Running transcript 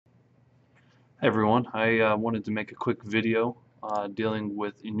Hi everyone, I wanted to make a quick video dealing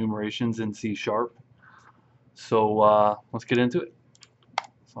with enumerations in C#. So let's get into it.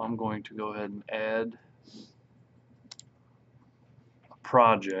 So I'm going to go ahead and add a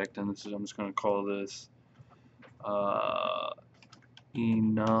project, and I'm just going to call this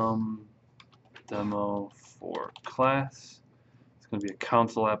enum demo for class. It's going to be a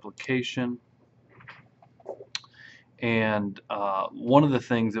console application. And one of the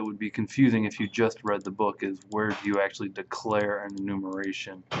things that would be confusing if you just read the book is where do you actually declare an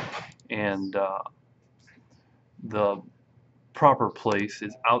enumeration. And the proper place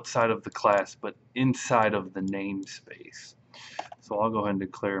is outside of the class but inside of the namespace. So I'll go ahead and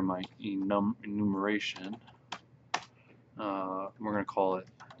declare my enumeration. We're going to call it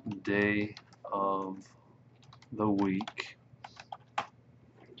day of the week.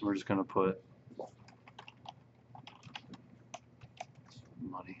 We're just going to put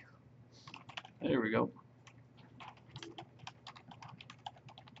money. There we go.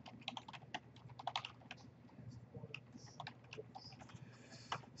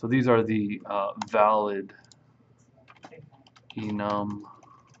 So these are the valid enum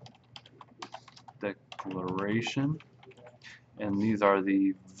declaration, and these are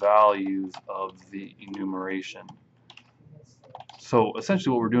the values of the enumeration. So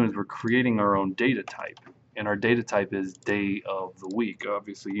essentially what we're doing is we're creating our own data type, and our data type is day of the week.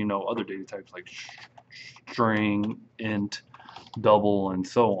 Obviously you know other data types like string, int, double, and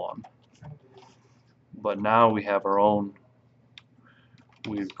so on. But now we have our own,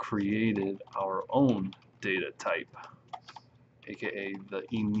 we've created our own data type, aka the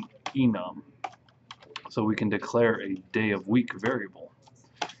enum. So we can declare a day of week variable,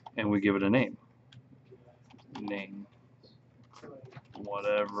 and we give it a name. Name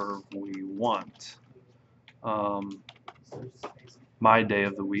whatever we want. My day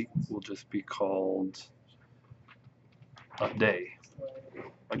of the week will just be called a day.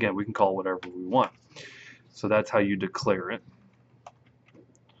 Again, we can call it whatever we want. So that's how you declare it,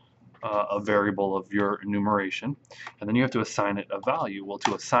 a variable of your enumeration. And then you have to assign it a value. Well,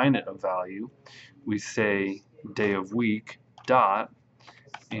 to assign it a value, we say day of week dot,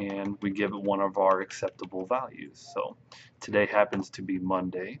 and we give it one of our acceptable values. So today happens to be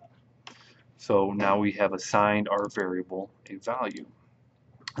Monday. So now we have assigned our variable a value.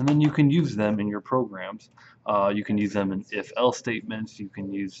 And then you can use them in your programs. You can use them in if-else statements. You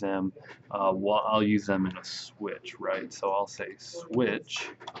can use them, I'll use them in a switch, right? So I'll say switch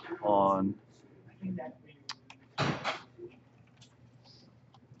on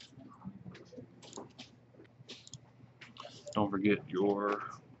don't forget your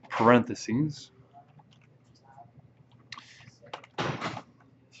parentheses.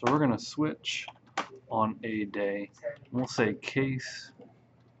 So we're going to switch on a day. We'll say case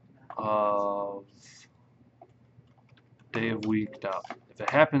of day of week dot. If it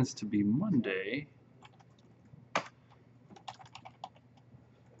happens to be Monday,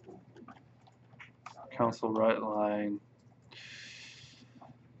 console right line,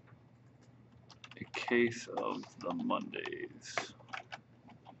 a case of the Mondays.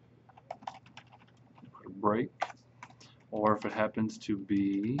 Put a break. Or if it happens to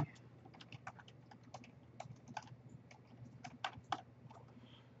be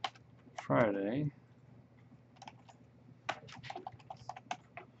Friday,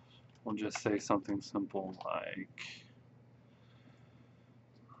 we'll just say something simple like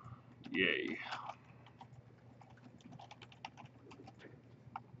yay.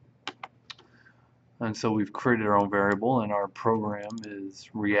 And so we've created our own variable, and our program is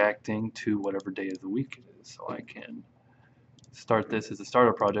reacting to whatever day of the week it is. So I can start this as a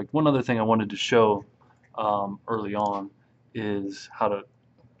starter project. One other thing I wanted to show early on is how to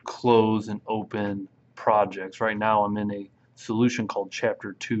close and open projects. Right now I'm in a solution called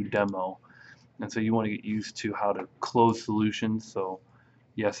Chapter 2 Demo, and so you want to get used to how to close solutions. So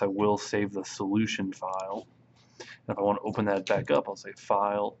yes, I will save the solution file. And if I want to open that back up, I'll say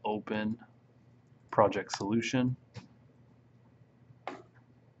File, Open, Project Solution,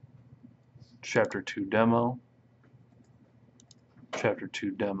 Chapter 2 Demo, Chapter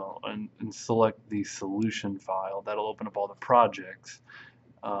 2 Demo, and select the solution file. That'll open up all the projects.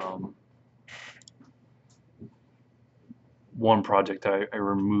 One project I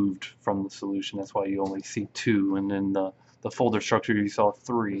removed from the solution, that's why you only see 2, and then the folder structure you saw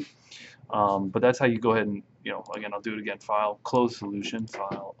 3. But that's how you go ahead and, again, I'll do it again. File, close solution,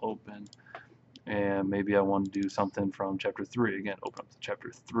 file, open, and maybe I want to do something from Chapter 3. Again, open up the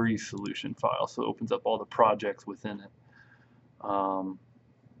Chapter 3 solution file, so it opens up all the projects within it.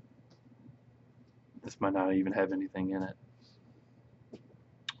 This might not even have anything in it.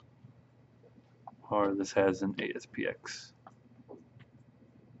 or this has an ASPX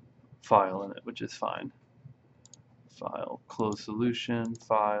file in it, which is fine. File, close solution,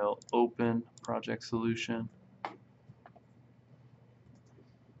 file, open, project solution.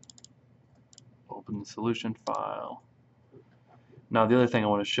 Open the solution file. Now the other thing I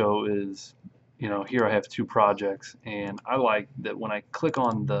want to show is, here I have two projects, and I like that when I click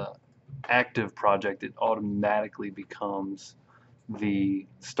on the active project, it automatically becomes the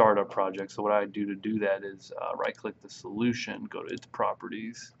startup project. So what I do to do that is right click the solution, go to its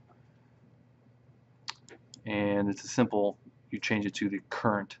properties, and it's a simple, you change it to the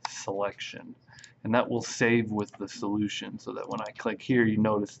current selection, and that will save with the solution, so that when I click here, you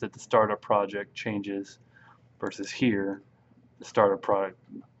notice that the startup project changes versus here the startup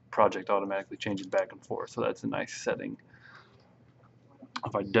project automatically changes back and forth. So that's a nice setting.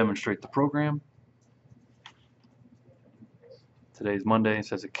 If I demonstrate the program, today's Monday, it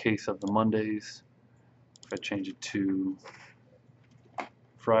says a case of the Mondays. If I change it to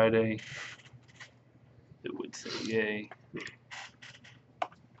Friday, it would say yay.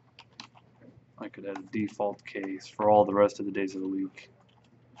 I could add a default case for all the rest of the days of the week.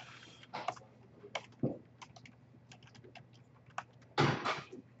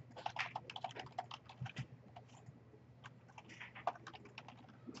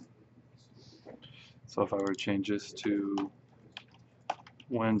 So if I were to change this to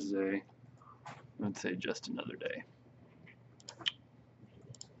Wednesday, it would say just another day.